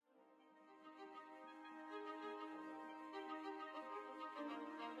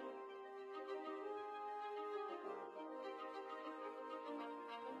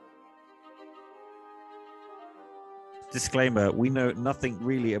Disclaimer, we know nothing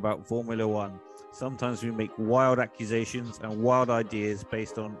really about Formula One. Sometimes we make wild accusations and wild ideas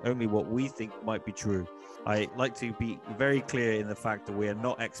based on only what we think might be true. I like to be very clear in the fact that we are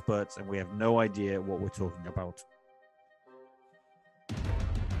not experts and we have no idea what we're talking about.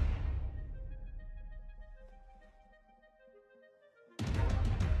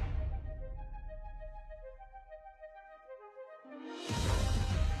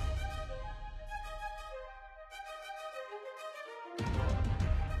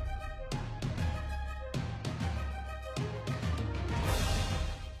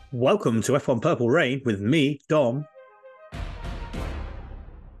 Welcome to F1 Purple Rain with me, Dom.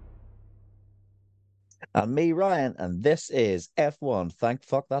 And me, Ryan, and this is F1. Thank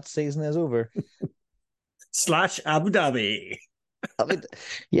fuck that season is over. / Abu Dhabi.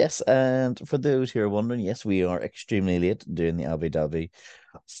 Yes, and for those who are wondering, yes, we are extremely late doing the Abu Dhabi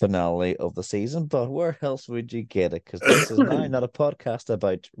finale of the season, but where else would you get it? Because this is now not a podcast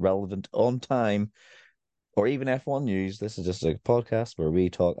about relevant on time or even F1 news. This is just a podcast where we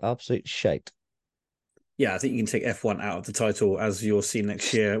talk absolute shite. Yeah, I think you can take F1 out of the title. As you'll see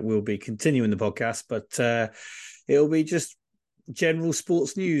next year, we'll be continuing the podcast, but it'll be just general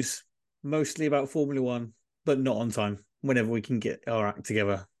sports news, mostly about Formula One, but not on time, whenever we can get our act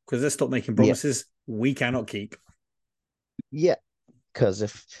together. Because let's stop making promises we cannot keep. Yeah,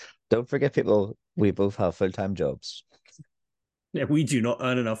 because don't forget, people, we both have full-time jobs. Yeah, we do not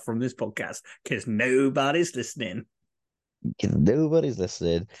earn enough from this podcast because nobody's listening. Nobody's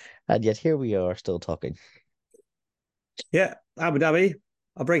listening, and yet here we are still talking. Yeah, Abu Dhabi,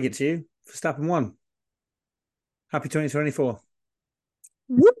 I'll break it to you. Verstappen won. Happy 2024.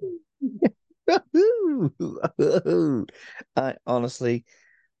 I honestly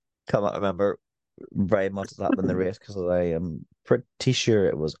cannot remember very much that happened in the race because I am pretty sure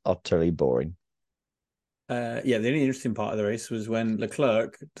it was utterly boring. Yeah, the only interesting part of the race was when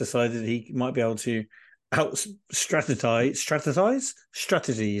Leclerc decided he might be able to strategize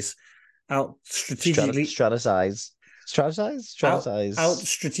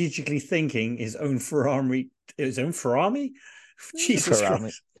strategically thinking his own Ferrari. Jesus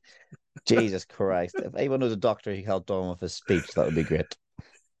Christ. Jesus Christ. If anyone was a doctor who helped on with his speech, that would be great.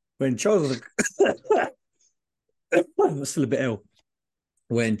 When Charles I'm still a bit ill.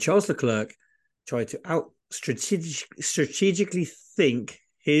 When Charles Leclerc tried to strategically think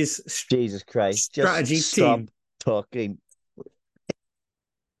his Jesus Christ strategy just team. Stop talking.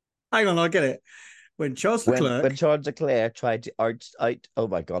 Hang on, I get it. When Charles Leclerc tried to out oh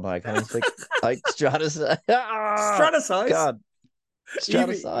my god, I can't even speak. Out strategize. God.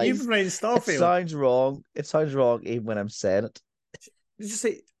 Strategize. You've been playing Starfield. It sounds wrong even when I'm saying it. Just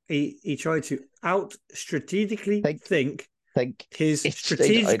say he tried to strategically think his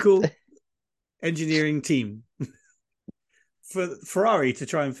strategical engineering team for Ferrari to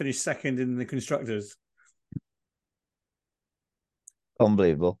try and finish second in the constructors.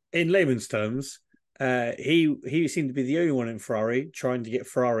 Unbelievable. In layman's terms, he seemed to be the only one in Ferrari trying to get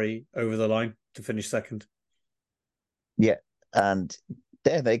Ferrari over the line to finish second. Yeah, and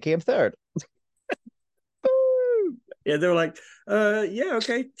then they came third. Yeah, they were like, yeah,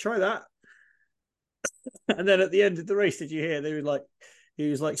 okay, try that. And then at the end of the race, did you hear? They were like, he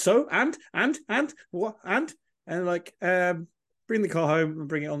was like, so and what and like, bring the car home and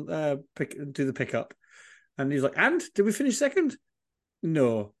bring it on, do the pickup. And he was like, and did we finish second?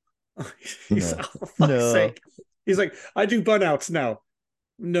 No. He's like, oh, for fuck's sake. He's like, I do burnouts now.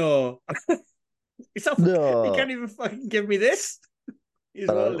 No. He's like, no. He can't even fucking give me this. He's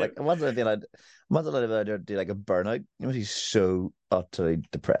like, imagine if I do like a burnout. You know, he's so utterly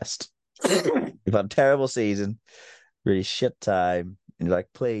depressed. You've had a terrible season, really shit time, and you're like,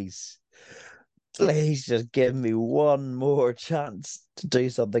 please just give me one more chance to do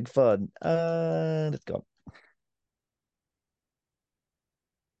something fun. And it's gone.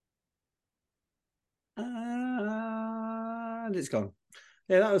 And it's gone.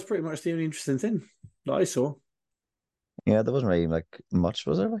 Yeah, that was pretty much the only interesting thing that I saw. Yeah, there wasn't really like much,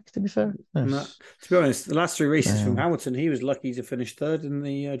 was there? Like, to be fair, no. To be honest, the last three races from Hamilton, he was lucky to finish third in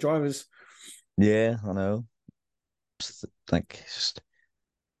the drivers. Yeah, I know. Like,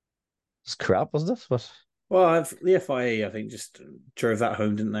 it's crap, wasn't it? But the FIA, I think, just drove that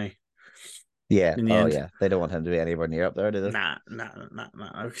home, didn't they? Yeah. Oh, end. Yeah. They don't want him to be anywhere near up there, do they? Nah.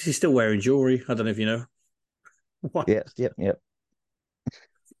 Because he's still wearing jewelry. I don't know if you know. What? Yep.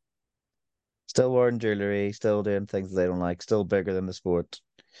 Still wearing jewelry, still doing things they don't like, still bigger than the sport.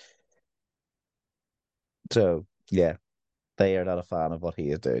 So, yeah, they are not a fan of what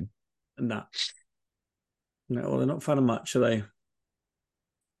he is doing. Nah. No, well, they're not a fan of much, are they?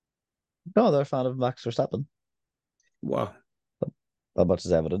 No, they're a fan of Max Verstappen. Well, How much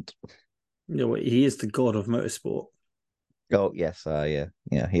is evident? he is the god of motorsport, Oh yes, yeah.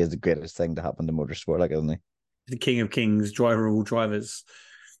 He is the greatest thing to happen to motorsport, like, isn't he? the king of kings, driver of all drivers.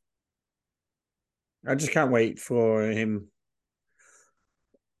 I just can't wait for him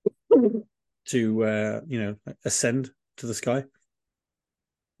to, ascend to the sky.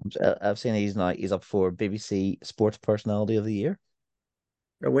 I've seen he's up for BBC Sports Personality of the Year.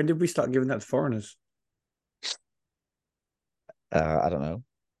 When did we start giving that to foreigners? I don't know,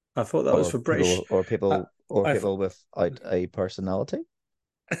 I thought that was for British. I, I, people without a personality.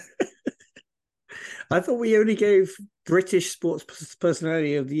 I thought we only gave British sports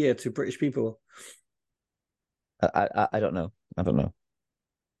personality of the year to British people. I don't know. I don't know.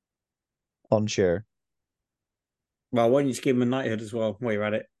 Unsure. Well, why don't you just give him a knighthood as well while you're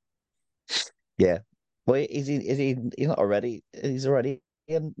at it? Yeah. Wait, he's not already he's already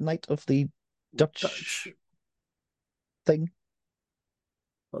a knight of the Dutch Dutch. thing,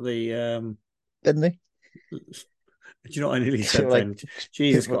 But the isn't he? do you know what I nearly So said like then?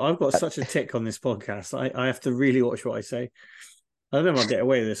 Jesus people, God, I've got such a tick on this podcast. I have to really watch what I say. I don't know if I'll get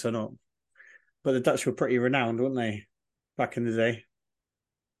away with this or not. But the Dutch were pretty renowned, weren't they, back in the day?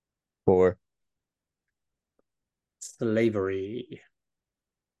 for Slavery.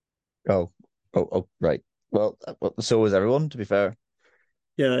 oh right. Well, so was everyone, to be fair.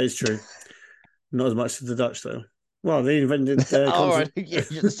 Yeah, that is true. Not as much as the Dutch, though. Well, they invented All right,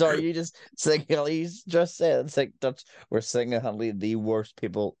 concert. sorry, you just single just said it's like Dutch were single-handedly the worst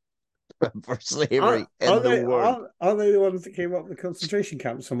people for slavery in the world. Aren't they the ones that came up with the concentration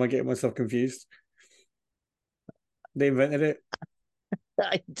camps? Am I getting myself confused? They invented it,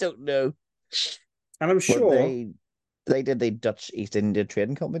 I don't know. and I'm But sure. they did the Dutch East India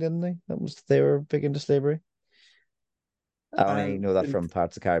Trading Company, didn't they? They were big into slavery. I only And know that from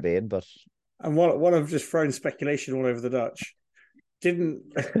parts of the Caribbean, but and what I've just thrown speculation all over the Dutch. Didn't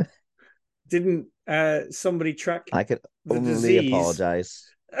didn't somebody track I could the only disease? apologize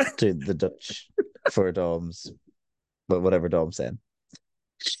to the Dutch for Dom's, but whatever Dom's saying.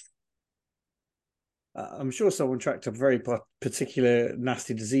 I'm sure someone tracked a very particular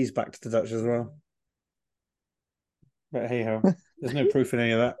nasty disease back to the Dutch as well. But hey ho, there's no proof in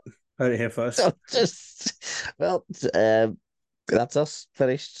any of that. Heard it here first. So just well, that's us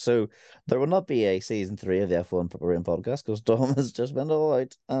finished. So there will not be a season 3 of the F1 Rain podcast because Dom has just went all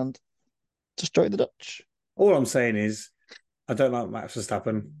out and destroyed the Dutch. All I'm saying is, I don't like Max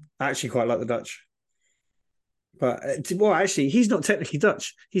Verstappen. I actually quite like the Dutch. But well, actually, he's not technically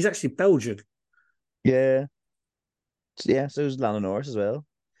Dutch. He's actually Belgian. Yeah, yeah. So is Lando Norris as well,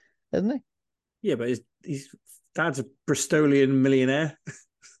 isn't he? Yeah, but his dad's a Bristolian millionaire.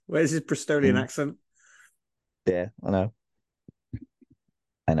 Where's his Bristolian accent? Yeah, I know.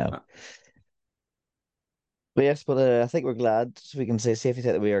 But yes, I think we're glad we can say safely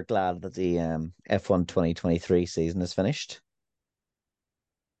that we are glad that the F1 2023 season is finished.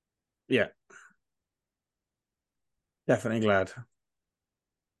 Yeah, definitely glad.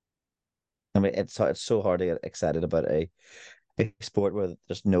 I mean, it's so hard to get excited about a sport where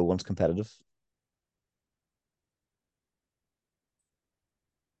just no one's competitive.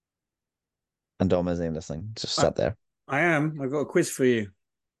 And Dom isn't even listening. Just sat there. I am. I've got a quiz for you.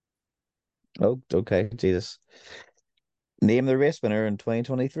 Oh, okay. Jesus. Name the race winner in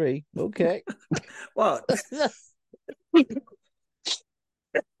 2023. Okay. What? Do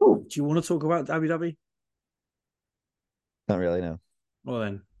you want to talk about Abu Dhabi? Not really, no. Well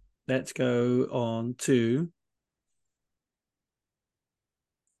then, let's go on to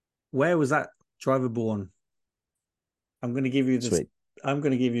where was that driver born? I'm going to give you this. Sweet. I'm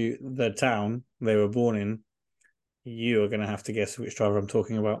going to give you the town they were born in. You are going to have to guess which driver I'm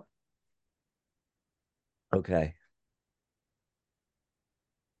talking about. Okay.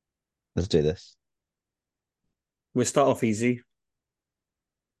 Let's do this. We'll start off easy.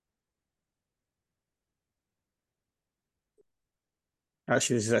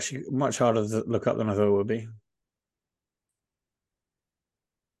 Actually, this is actually much harder to look up than I thought it would be.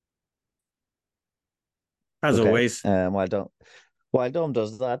 As Okay. always. While Dom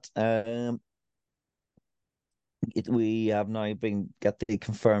does that, we have now got the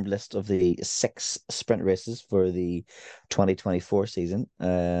confirmed list of the 6 sprint races for the 2024 season.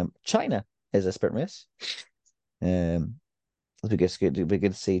 China is a sprint race. We get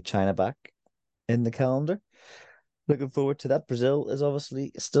to see China back in the calendar. Looking forward to that. Brazil is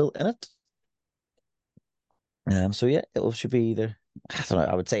obviously still in it. So yeah, should be either. I don't know.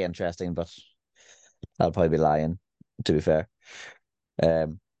 I would say interesting, but I'll probably be lying, to be fair.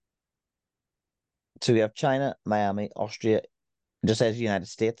 So we have China, Miami, Austria, It just says United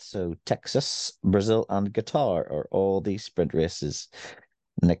States, so Texas, Brazil, and Qatar are all the sprint races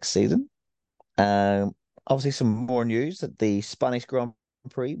next season. Obviously, some more news that the Spanish Grand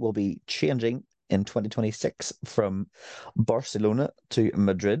Prix will be changing in 2026 from Barcelona to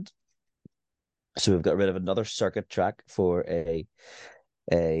Madrid. So we've got rid of another circuit track for a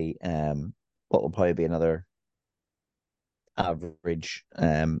what will probably be another average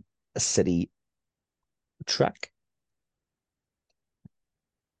city track.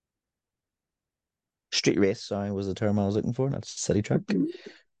 Street race, sorry, was the term I was looking for. That's city track. I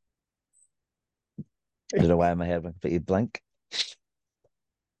don't know why my head went completely blank.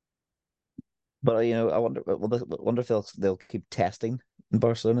 But I wonder if they'll keep testing in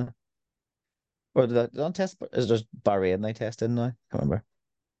Barcelona, or do they don't test? Is it just Bahrain they test in now? I can't remember.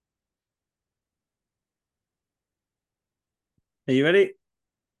 Are you ready?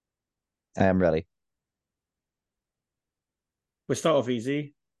 I am ready. We'll start off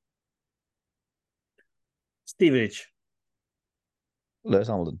easy. Stevenage. Lewis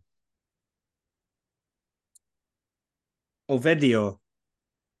Hamilton. Ovidio.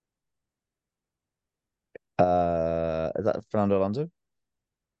 Is that Fernando Alonso?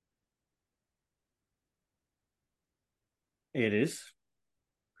 It is.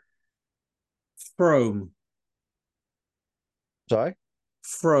 Frome. Sorry,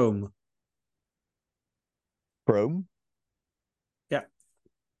 Frome. Rome. Yeah.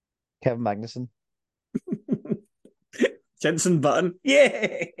 Kevin Magnussen. Jensen Button.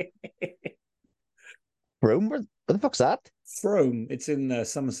 Yeah. Rome. Where the fuck's that? Frome. It's in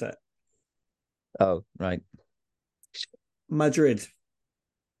Somerset. Oh, right. Madrid.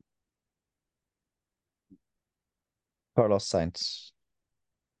 Carlos Sainz.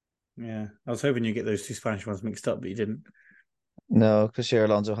 Yeah. I was hoping you get those two Spanish ones mixed up, but you didn't. No, because sure,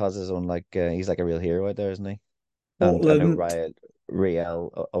 Alonso has his own he's like a real hero out there, isn't he? And I know Portland.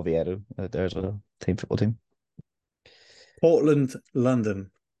 Real Oviedo out there as well, football team. Portland,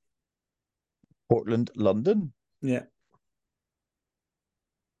 London. Portland, London. Yeah.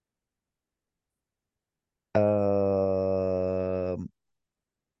 Um,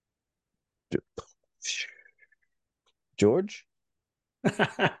 George.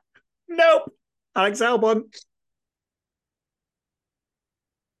 Nope. Alex Albon.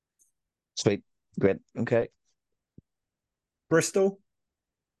 Sweet, great, okay. Bristol.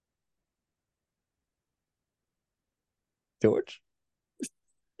 George.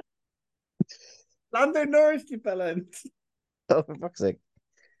 Lando Norris, you bellend. Oh, for fuck's sake!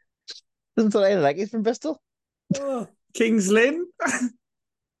 Doesn't sound anything like he's from Bristol. Oh, Kings Lynn.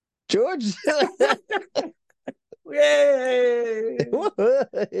 George. Yay!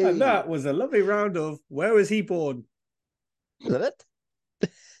 And Is that was a lovely round of where was he born? that it?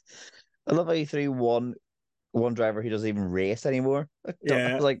 I love how you threw one driver who doesn't even race anymore. I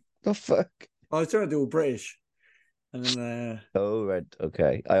Yeah. was like, the fuck. I was trying to do all British. And then Oh, right,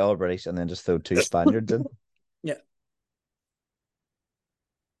 okay. I all British and then just throw two Spaniards in. yeah.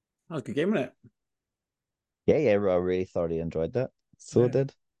 That was a good game, wasn't it? Yeah, I really thoroughly enjoyed that. So Yeah. I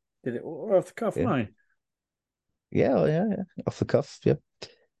did. Did it all off the cuff, Yeah. no? Yeah, oh, yeah. Off the cuff. Yep.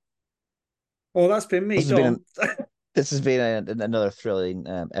 Well, that's been me, This has been Dom. This has been another thrilling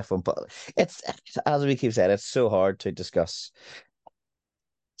F1. But it's, as we keep saying, it's so hard to discuss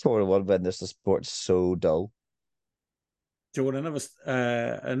Formula One when this the sport's so dull. Do you want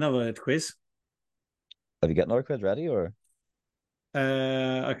another quiz? Have you got another quiz ready, or?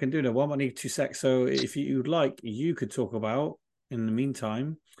 I can do that one. I need 2 secs. So if you'd like, you could talk about in the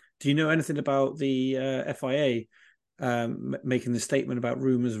meantime. Do you know anything about the FIA making the statement about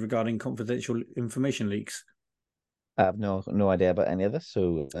rumors regarding confidential information leaks? I have no idea about any of this,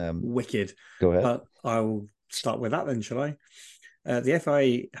 so Wicked. go ahead. I'll start with that then, shall I? The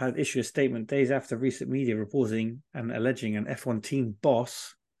FIA had issued a statement days after recent media reporting and alleging an F1 team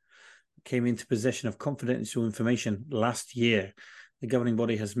boss came into possession of confidential information last year. The governing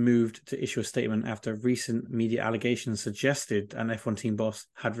body has moved to issue a statement after recent media allegations suggested an F1 team boss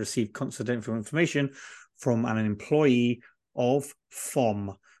had received confidential information from an employee of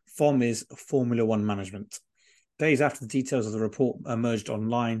FOM. FOM is Formula One Management. Days after the details of the report emerged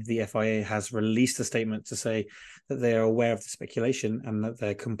online, the FIA has released a statement to say that they are aware of the speculation and that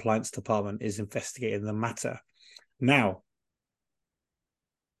their compliance department is investigating the matter. Now,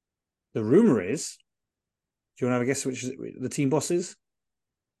 the rumor is, do you want to have a guess which the team boss is?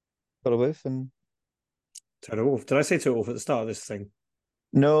 Got a whiff and Toto Wolff. Did I say Toto Wolff at the start of this thing?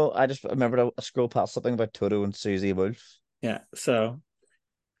 no, I just remembered I scrolled past something about Toto and Susie Wolf. Yeah. So,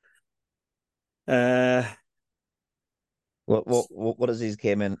 What is he's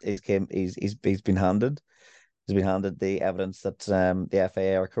been handed? has been handed the evidence that the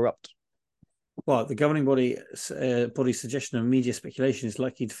FAA are corrupt. Well, the governing body's suggestion of media speculation is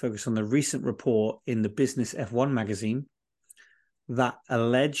likely to focus on the recent report in the Business F1 magazine that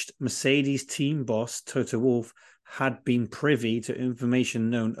alleged Mercedes team boss Toto Wolff had been privy to information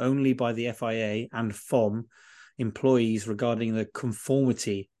known only by the FIA and FOM employees regarding the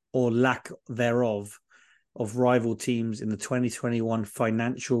conformity or lack thereof of rival teams in the 2021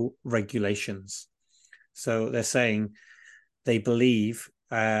 financial regulations. So they're saying they believe,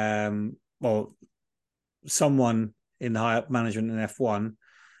 well, someone in high up management in F1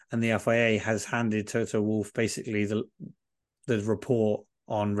 and the FIA has handed Toto Wolff basically the report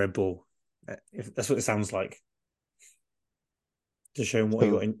on Red Bull. If that's what it sounds like, to show him what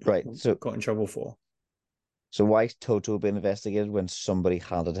he got in trouble for. So why is Toto being investigated when somebody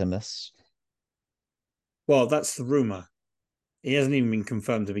handed him this? Well, that's the rumor. He hasn't even been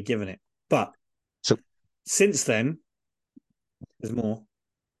confirmed to be given it. But since then, there's more.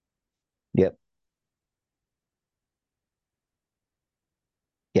 Yep.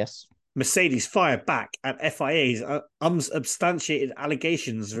 Yes. Mercedes fired back at FIA's unsubstantiated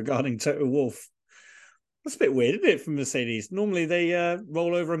allegations regarding Toto Wolff. That's a bit weird, isn't it, from Mercedes? Normally they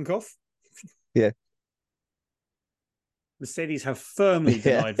roll over and cough. Yeah. Mercedes have firmly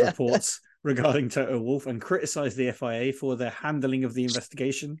denied reports regarding Toto Wolff and criticised the FIA for their handling of the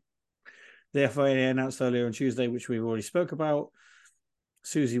investigation. The FIA announced earlier on Tuesday, which we've already spoke about,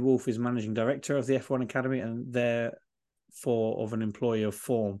 Susie Wolff is managing director of the F1 Academy and therefore of an employee of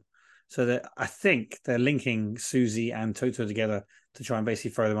FORM. So I think they're linking Susie and Toto together to try and basically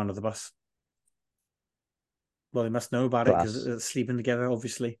throw them under the bus. Well, they must know about it because they're sleeping together,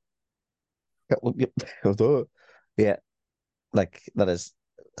 obviously. Yeah, like that is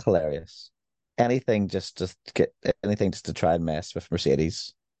hilarious. Anything just to try and mess with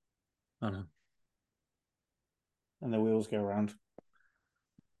Mercedes. I know. And the wheels go around.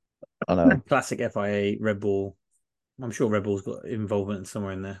 I know. Classic FIA, Red Bull. I'm sure Red Bull's got involvement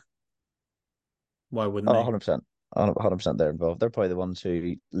somewhere in there. Why wouldn't they? 100%. 100% they're involved. They're probably the ones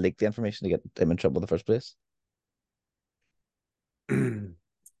who leaked the information to get him in trouble in the first place.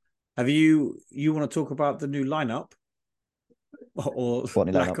 Have you want to talk about the new lineup or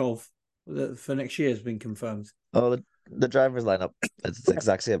lack of for next year has been confirmed? Oh, the driver's lineup. It's the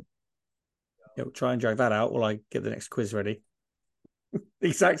exact same. Yeah, we'll try and drag that out while I get the next quiz ready.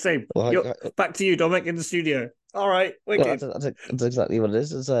 Exact same. Well, back to you, Dominic, in the studio. All right, wicked. Well, that's exactly what it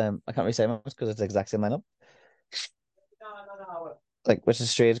is. I can't really say much because it's the exact same lineup. No. Like, which is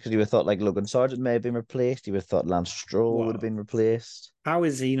strange because you would have thought like Logan Sargent may have been replaced. You would have thought Lance Stroll would have been replaced. How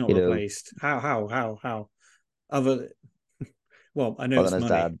is he not replaced? How? Other, well, I know other it's than his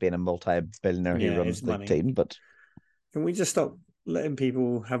money. Dad being a multi-billionaire who runs the team, but can we just stop letting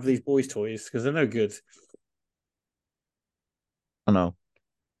people have these boys' toys because they're no good? I know.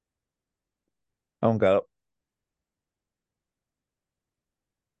 I don't get it.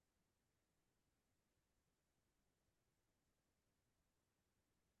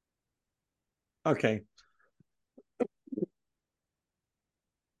 Okay.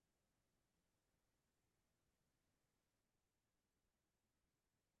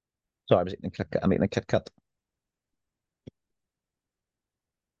 Sorry, I'm eating a Kit Kat.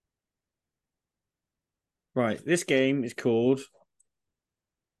 Right. This game is called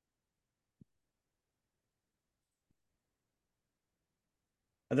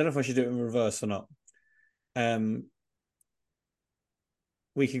I don't know if I should do it in reverse or not.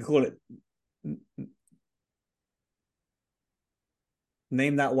 We can call it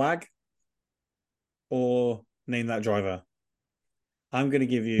Name That Wag or Name That Driver. I'm going to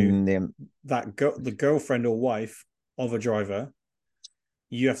give you the girlfriend or wife of a driver.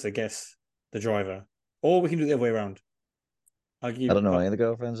 You have to guess the driver. Or we can do it the other way around. I don't know any of the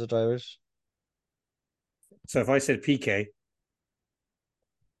girlfriends of drivers. So if I said PK.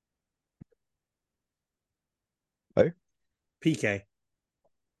 Oh? PK.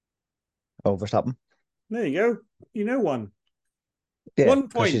 Oh, Verstappen. There you go. You know one. Yeah, 1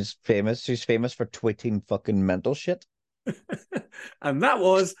 point. She's famous. She's famous for tweeting fucking mental shit. And that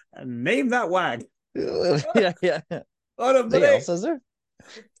was Name That Wag. yeah. What else is there?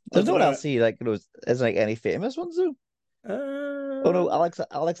 There's no one else see like isn't like any famous ones though. Oh no, Alex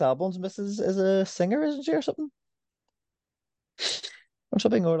Albon's missus is a singer, isn't she, or something? Or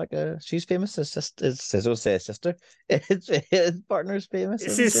something, or like she's famous. His sister his sister. His partner's famous.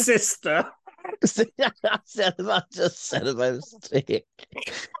 It's his sister. I just said it by mistake.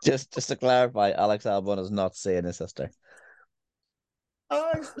 Just to clarify, Alex Albon is not saying his sister.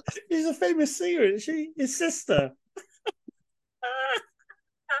 Oh, she's a famous singer, isn't she? His sister.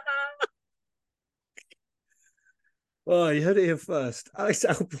 Oh, you heard it here first. Alex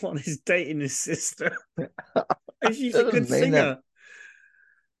Albon is dating his sister, and she's a good Doesn't mean that.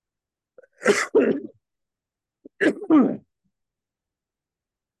 singer.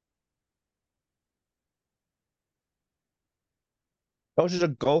 Oh, she's a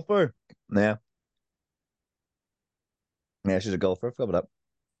golfer. Yeah. Yeah, she's a golfer. I forgot about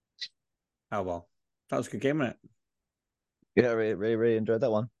Oh well, that was a good game, wasn't it? that. Yeah, really, really, really enjoyed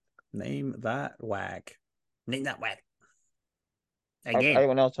that one. Name that wag. Name that wag. If Again.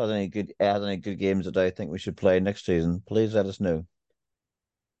 anyone else has any good games that I think we should play next season, please let us know.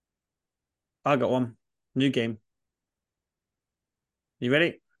 I got one. New game. You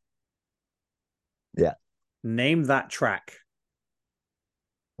ready? Yeah. Name that track.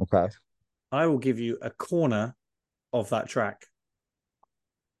 Okay. I will give you a corner of that track,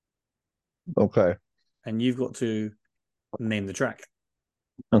 Okay. and you've got to name the track.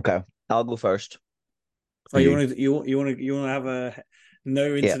 Okay. I'll go first. Oh, For you. you want to have a no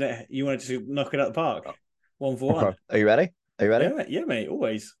Yeah. internet? You want to just knock it out the park? 1-for-1. Okay. Are you ready? Are you ready? Yeah, mate.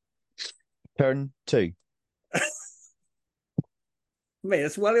 Always, Turn two. mate.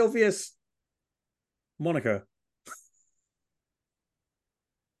 That's well obvious. Monaco.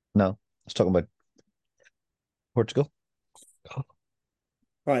 No. Let's talk about Portugal.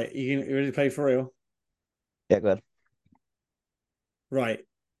 Right, you ready to play for real? Yeah, go ahead. Right,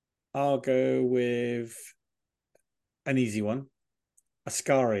 I'll go with an easy one.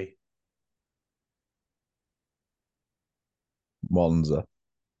 Ascari. Monza.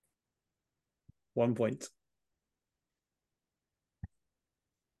 1 point.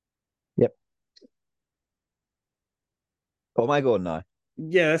 Yep. Oh, am I going now?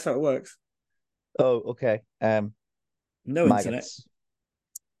 Yeah, that's how it works. Oh, okay. No internet. Maggots.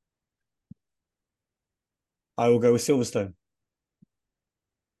 I will go with Silverstone.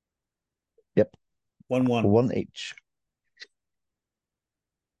 Yep. 1-1. One each.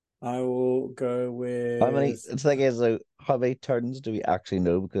 I will go How many? with. The thing is, though, how many turns do we actually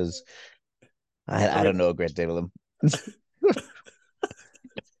know? Because I I'm don't gonna. know a great deal of them.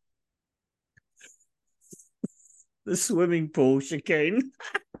 The swimming pool chicane.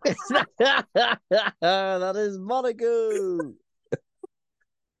 That is Monaco.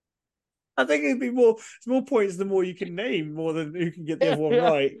 I think it'd be more points the more you can name, more than who can get the other one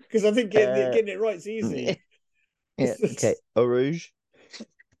right. Because I think Uh, getting it right is easy. yeah. Okay. Eau Rouge.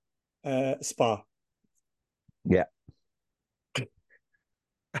 Spa. Yeah.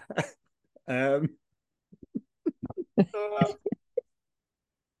 Um,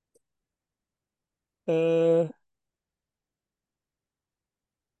 uh, oh,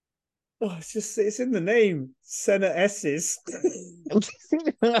 it's in the name. Senna S's.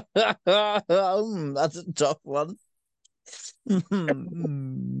 That's a tough one.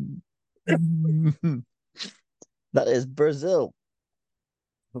 That is Brazil.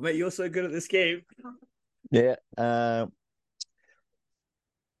 But mate, you're so good at this game. Yeah.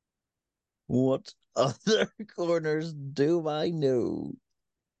 What other corners do I know?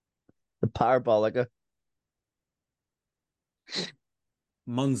 The Parabolica.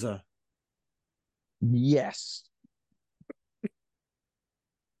 Monza. Yes.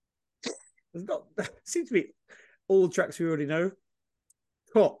 There's not seems to be all tracks we already know.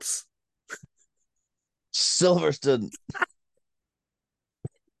 Cops. Silverstone.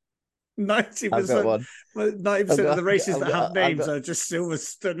 90 I've got percent one. 90% of the races that have I've names got are just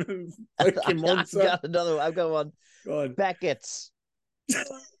Silverstone and fucking I've Monza. got another one. I've got one. Go on. Beckett's.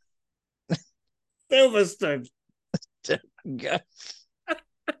 Silverstone. Yeah.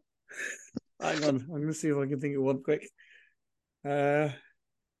 Hang on. I'm gonna see if I can think of one quick. Oh,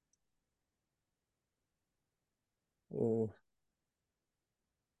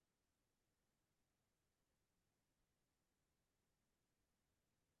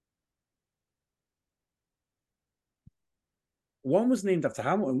 one was named after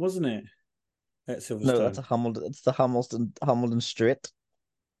Hamilton, wasn't it? At No, that's Silverstone. a Hamilton. It's the Hamilton Straight.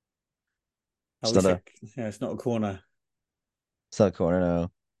 I It's wish not I. a Yeah, it's not a corner. it's not a corner,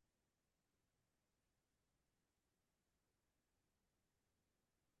 no.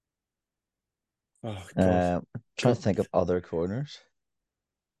 Oh God. Trying to Go. think of other corners.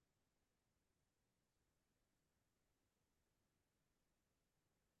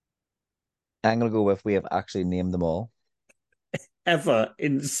 I'm gonna go with we have actually named them all. Ever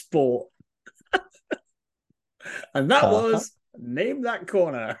in sport, and that Uh-huh. was name that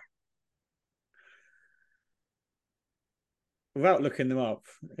corner without looking them up.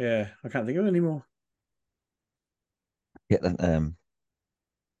 Yeah, I can't think of any more. Yeah, then,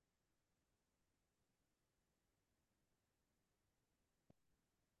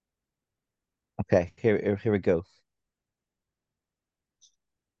 okay, here we go.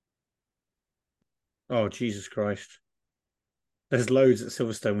 Oh, Jesus Christ. There's loads at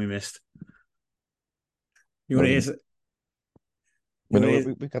Silverstone we missed. You want to hear? We You want to know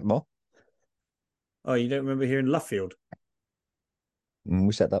hear? we got them all. Oh, you don't remember hearing Luffield,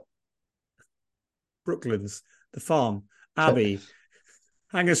 We said that. Brooklands, the farm, Abbey,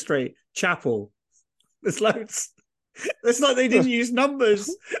 Hanger Street, Chapel. There's loads. It's like they didn't use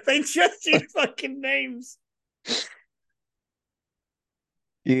numbers. They just used fucking names.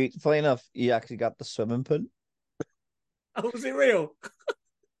 Funny enough, you actually got the swimming pool. Oh, was it real?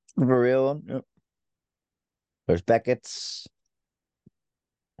 The real one. Yep. There's Beckett's.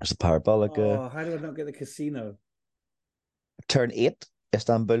 There's the Parabolica. Oh, how do I not get the casino? Turn 8,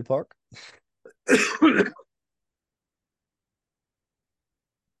 Istanbul Park.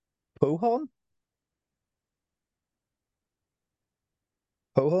 Pohon?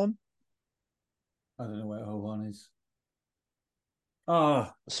 Pohon? I don't know where Hohan is.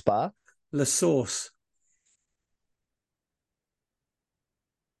 Ah, Spa? La Source.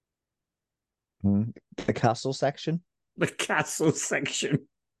 The castle section? The castle section.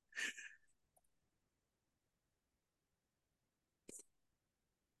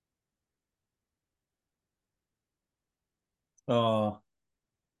 Oh,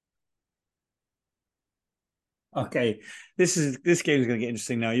 okay. This game is going to get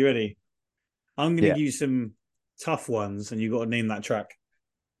interesting now. You ready? I'm going to Yeah. give you some tough ones, and you've got to name that track.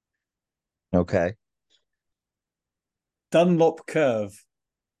 Okay. Dunlop Curve.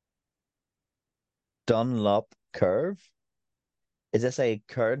 Dunlop Curve? Is this a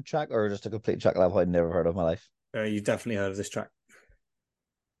current track or just a complete track that I've never heard of in my life? You've definitely heard of this track.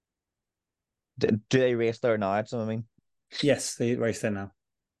 Do they race there now? That's what I mean. Yes, they race there now.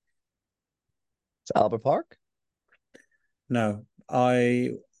 It's Albert Park? No, I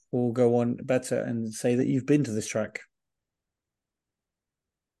will go on better and say that you've been to this track.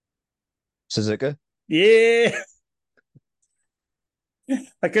 Suzuka? Yeah.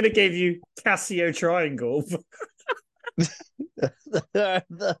 I could have gave you Casio Triangle.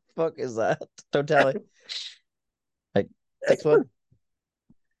 The fuck is that? Don't tell me. Right, next one.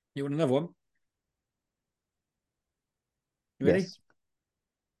 You want another one? You ready? Yes.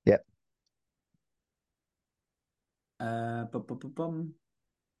 Yep. Bum.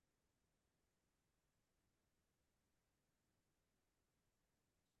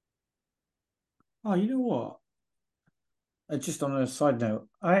 Oh, you know what? Just on a side note,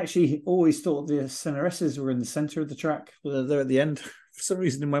 I actually always thought the Cenaresses were in the center of the track, but they're at the end for some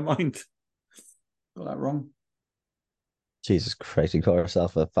reason in my mind. Got that wrong. Jesus Christ, you call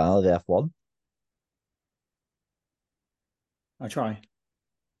yourself a fan of the F1? I try.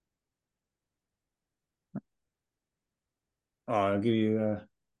 Oh, I'll give you.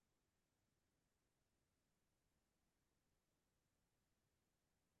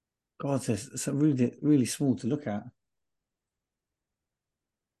 God, it's really, really small to look at.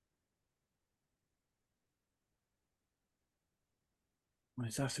 Why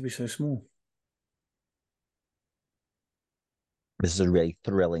does it have to be so small? This is a really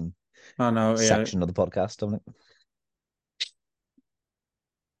thrilling Oh no, yeah. section of the podcast, Dominic.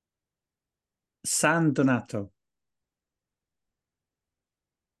 San Donato.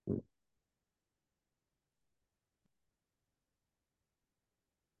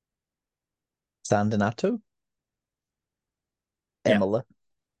 San Donato? Yeah. Imola.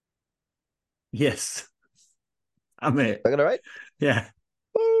 Yes. I'm it. I got it right? Yeah.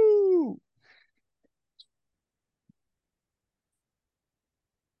 Woo!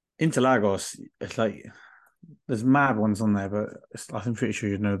 Interlagos, it's like there's mad ones on there, but I'm pretty sure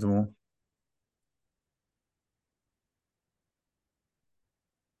you'd know them all.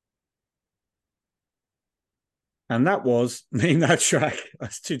 And that was name that track.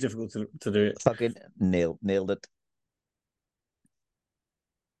 That's too difficult to do it. Fucking nailed it.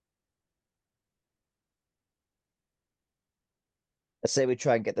 I say we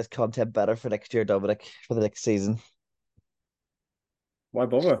try and get this content better for next year, Dominic, for the next season. Why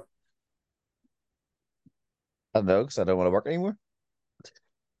bother? I don't know, because I don't want to work anymore.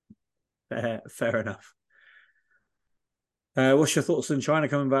 Fair enough. What's your thoughts on China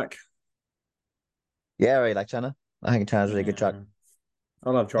coming back? Yeah, I really like China. I think China's a really good track. I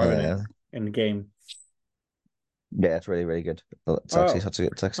love driving it in the game. Yeah, it's really, really good. It's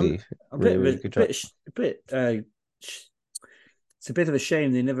actually a really, bit really good track. It's a bit of a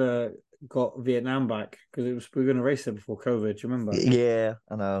shame they never got Vietnam back because we were going to race there before COVID. Do you remember? Yeah,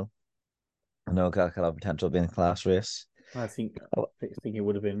 I know. I know, got a lot of potential being a class race. I think it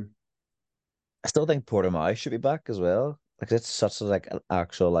would have been. I still think Portimao should be back as well. Like it's such like an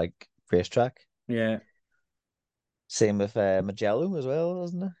actual like racetrack. Yeah. Same with Mugello as well,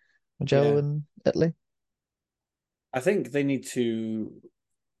 isn't it? Mugello Yeah. in Italy. I think they need to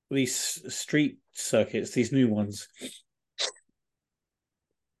these street circuits, these new ones.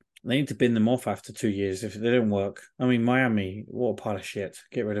 They need to bin them off after 2 years if they don't work. I mean, Miami, what a pile of shit.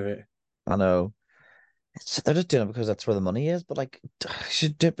 Get rid of it. I know. They're just doing it because that's where the money is, but like, you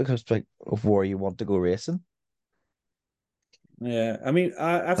should do it because like of where you want to go racing. Yeah, I mean,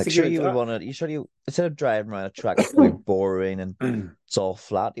 I have Like, to sure, give you would it. want to. You sure you instead of driving around a track that's really boring and it's all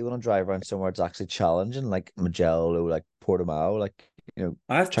flat, you want to drive around somewhere that's actually challenging, like Mugello, like Portimao, like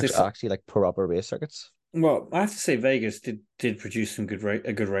I have tracks to. are actually like proper race circuits. Well, I have to say Vegas did produce some a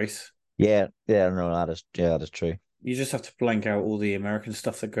good race. Yeah, yeah, no, that is true. You just have to blank out all the American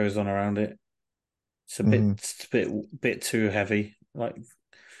stuff that goes on around it. Hmm. It's a bit too heavy. Like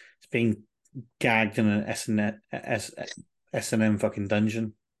it's being gagged in an S and M fucking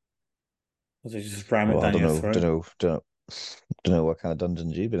dungeon. Or they just ram it Well, I down don't your know, don't throat. know, don't know, don't know what kind of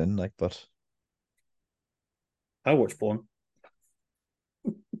dungeons you've been in, like, but I watch porn.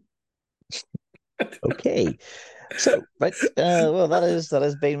 okay. So, right, well, that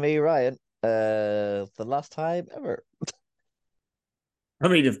has been me, Ryan. The last time ever. I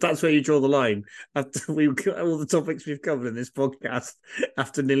mean, if that's where you draw the line, after we all the topics we've covered in this podcast,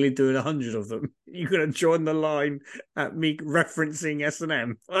 after nearly doing 100 of them, you're gonna join the line at me referencing S and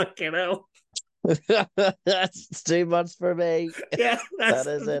M. Fucking hell! That's too much for me. Yeah, That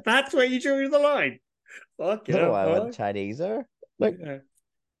is it. that's where you drew the line. I Fucking don't know hell! why I All went right. Chinese there. Like, Yeah.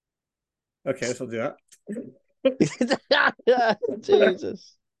 Okay, let's not do that.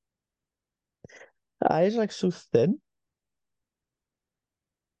 Jesus. Eyes like so thin.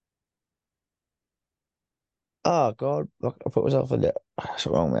 Oh God, look, I put myself in there. What's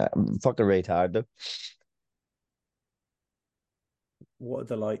wrong with that? I'm fucking retarded though. What a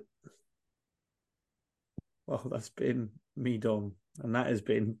delight. Well, that's been me, Dom, and that has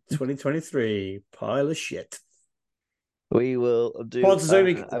been 2023. Pile of shit. We will do. Pods is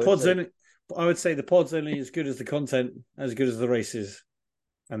only I would pods say, only. I would say the pods only as good as the content, as good as the races,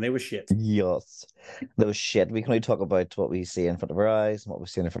 and they were shit. yes. Those shit. We can only talk about what we see in front of our eyes, and what we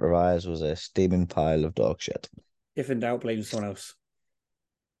see in front of our eyes was a steaming pile of dog shit. If in doubt, blame someone else.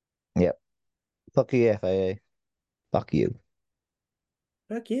 Yep. Fuck you, FIA. Fuck you.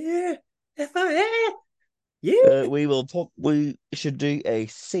 Fuck yeah, FIA, yeah. We will talk. We should do a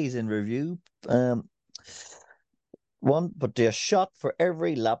season review. One, but do a shot for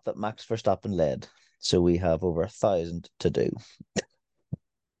every lap that Max Verstappen led. So we have over 1,000 to do.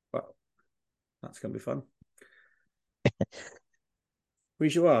 Well, that's gonna be fun. We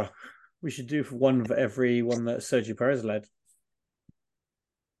should do for one for every one that Sergio Perez led.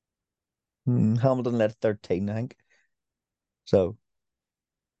 Hamilton led 13, I think. So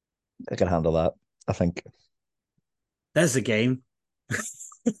I can handle that, I think. There's a game.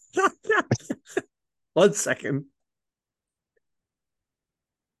 1 second.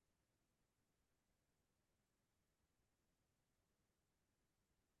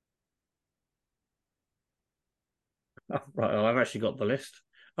 Oh, right, I've actually got the list.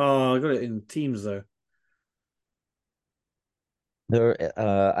 Oh, I got it in Teams though.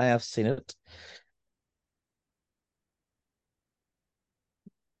 I have seen it.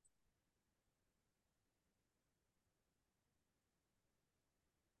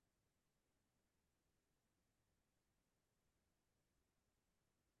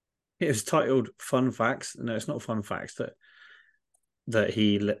 It was titled "Fun Facts." No, it's not fun facts that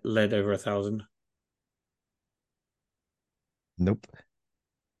he led over 1,000. Nope.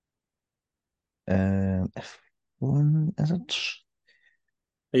 F1, is it?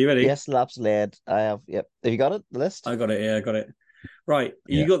 Are you ready? Yes, laps led. I have. Yep. Have you got it? The list? I got it. Yeah, I got it. Right,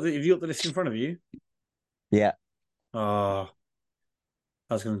 Yeah. have you got the list in front of you? Yeah. Ah,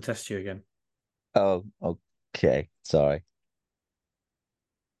 I was going to test you again. Oh, okay. Sorry.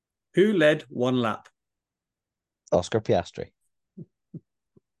 Who led one lap? Oscar Piastri.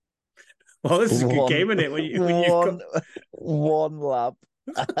 Well, this is a good One, game, isn't it? When you've got one lap,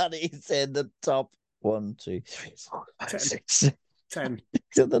 and he's in the top 1, 2, 3, 4, 5, 10, 6. 10.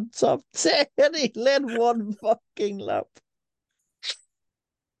 He's in the top 10. He led one fucking lap.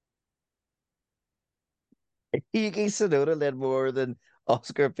 Yuki Tsunoda led more than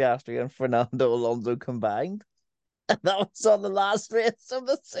Oscar Piastri and Fernando Alonso combined. And that was on the last race of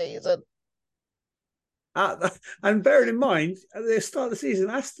the season. And bearing in mind, at the start of the season,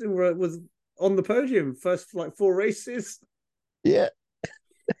 Aston was on the podium first like 4 races. Yeah.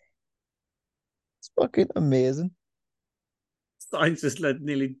 It's fucking amazing. Sainz just led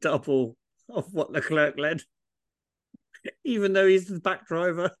nearly double of what Leclerc led, even though he's the back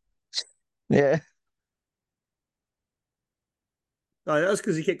driver. Yeah. Oh, that's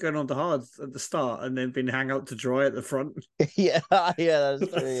because he kept going on to hards at the start and then been hang out to dry at the front. Yeah, that's true.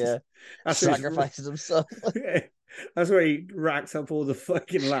 Yeah, That's sacrifices himself. That's where he racked up all the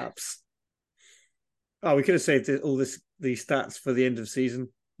fucking laps. Oh, we could have saved all these stats for the end of season.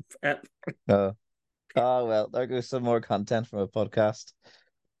 Oh. Oh well, there goes some more content from a podcast.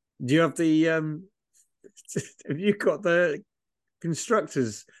 Do you have the have you got the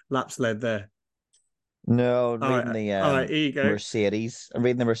constructors laps led there? No, I'm All reading right, the all right, here you go. Mercedes. I'm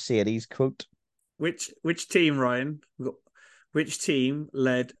reading the Mercedes quote. Which team, Ryan? Which team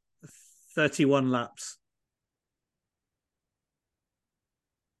led 31 laps?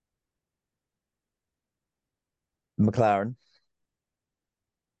 McLaren.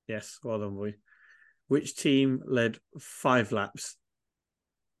 Yes, well done, boy. Which team led 5 laps?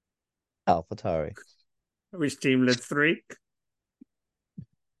 AlphaTauri. Which team led 3?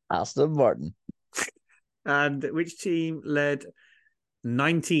 Aston Martin. And which team led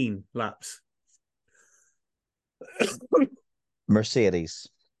 19 laps? Mercedes.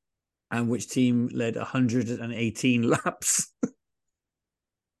 And which team led 118 laps?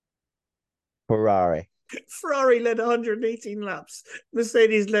 Ferrari. Ferrari led 118 laps.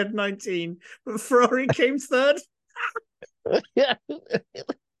 Mercedes led 19, but Ferrari came third. Yeah. Like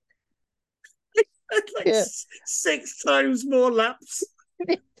Yeah. 6 times more laps.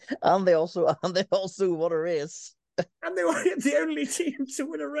 And they also won a race. And they were the only team to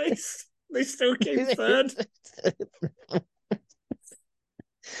win a race. They still came third.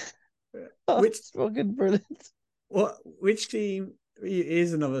 Which fucking brilliant. Which team?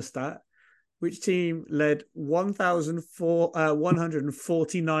 Here's another stat. Which team led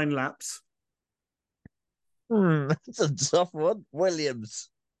 1,149 laps? That's a tough one. Williams.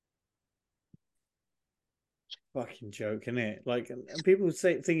 Fucking joke, isn't it? Like people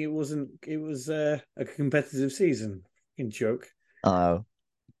think it was a competitive season. Fucking joke. Oh. All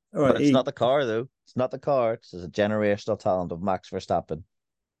But right, it's not the car though. It's not the car. It's a generational talent of Max Verstappen.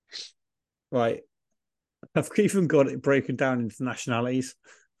 right. I've even got it broken down into nationalities.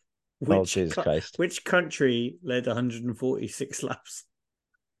 Jesus Christ. Which country led 146 laps?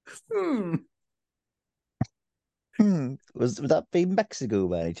 Would that be Mexico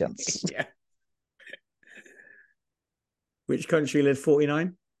by any chance? Yeah. Which country led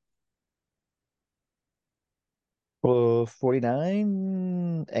 49?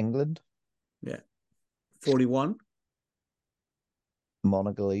 49, England. Yeah. 41?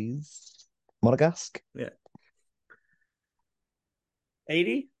 Monegasque. Yeah.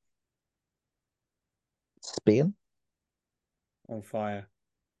 80? Spain. On fire.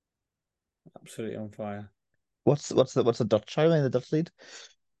 Absolutely on fire. What's the Dutch? How many the Dutch lead?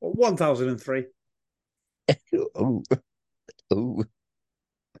 1,003. Oh, oh.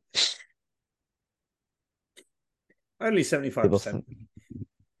 Only 75%.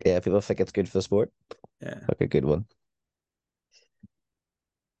 People think it's good for the sport. Yeah. Fucking good one.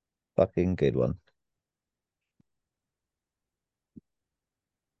 Fucking good one.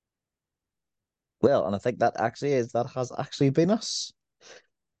 Well, and I think that has actually been us.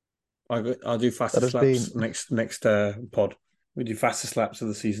 I'll do fastest laps next pod. We do fastest laps of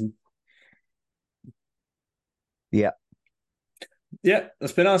the season. Yeah. Yeah,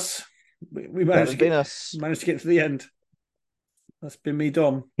 that's been us. We managed to get to the end. That's been me,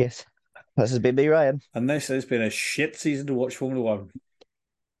 Dom. Yes. This has been me, Ryan. And this has been a shit season to watch Formula One.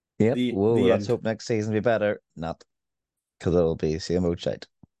 Yep. Let's hope next season be better. Not. Because it'll be same old shite.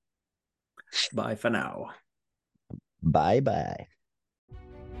 Bye for now. Bye-bye.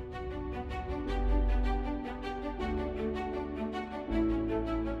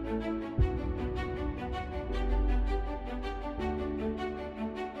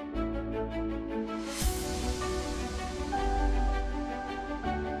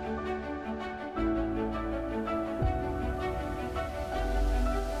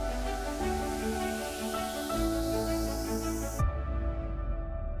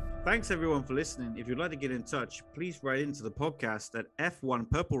 Thanks everyone for listening. If you'd like to get in touch, please write into the podcast at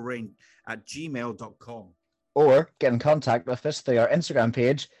f1purplerain@gmail.com. Or get in contact with us through our Instagram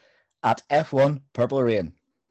page at F1 Purple Rain.